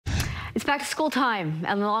It's back to school time,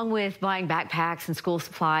 and along with buying backpacks and school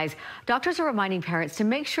supplies, doctors are reminding parents to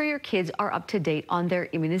make sure your kids are up to date on their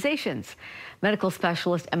immunizations. Medical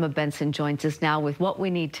specialist Emma Benson joins us now with what we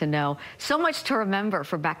need to know. So much to remember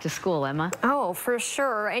for back to school, Emma. Oh, for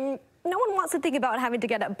sure. And no one wants to think about having to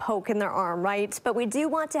get a poke in their arm, right? But we do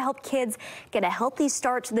want to help kids get a healthy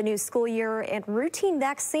start to the new school year, and routine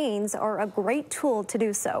vaccines are a great tool to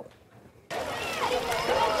do so.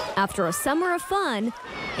 After a summer of fun,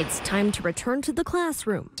 it's time to return to the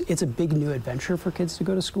classroom. It's a big new adventure for kids to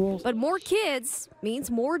go to school. But more kids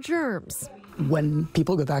means more germs. When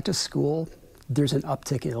people go back to school, there's an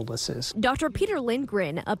uptick in illnesses. Dr. Peter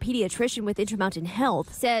Lindgren, a pediatrician with Intermountain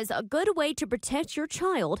Health, says a good way to protect your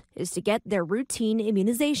child is to get their routine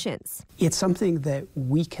immunizations. It's something that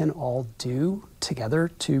we can all do together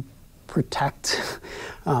to protect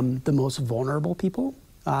the most vulnerable people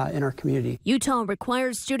in our community. Utah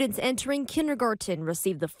requires students entering kindergarten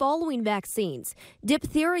receive the following vaccines: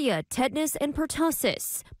 diphtheria, tetanus and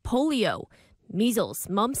pertussis, polio, measles,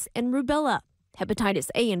 mumps and rubella, hepatitis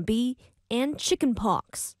A and B, and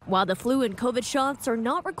chickenpox. While the flu and COVID shots are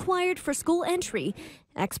not required for school entry,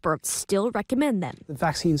 experts still recommend them. The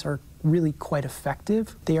vaccines are really quite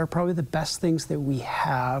effective. They are probably the best things that we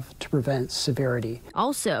have to prevent severity.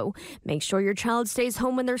 Also, make sure your child stays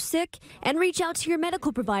home when they're sick and reach out to your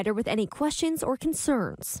medical provider with any questions or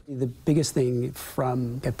concerns. The biggest thing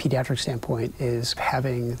from a pediatric standpoint is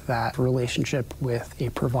having that relationship with a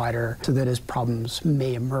provider so that as problems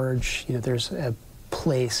may emerge, there's a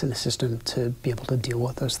place in a system to be able to deal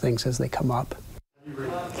with those things as they come up.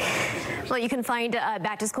 Well, you can find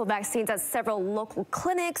back-to-school vaccines at several local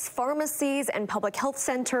clinics, pharmacies, and public health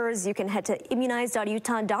centers. You can head to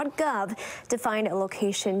immunize.utah.gov to find a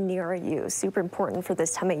location near you. Super important for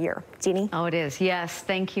this time of year. Jeannie? Oh, it is. Yes.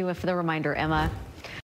 Thank you for the reminder, Emma.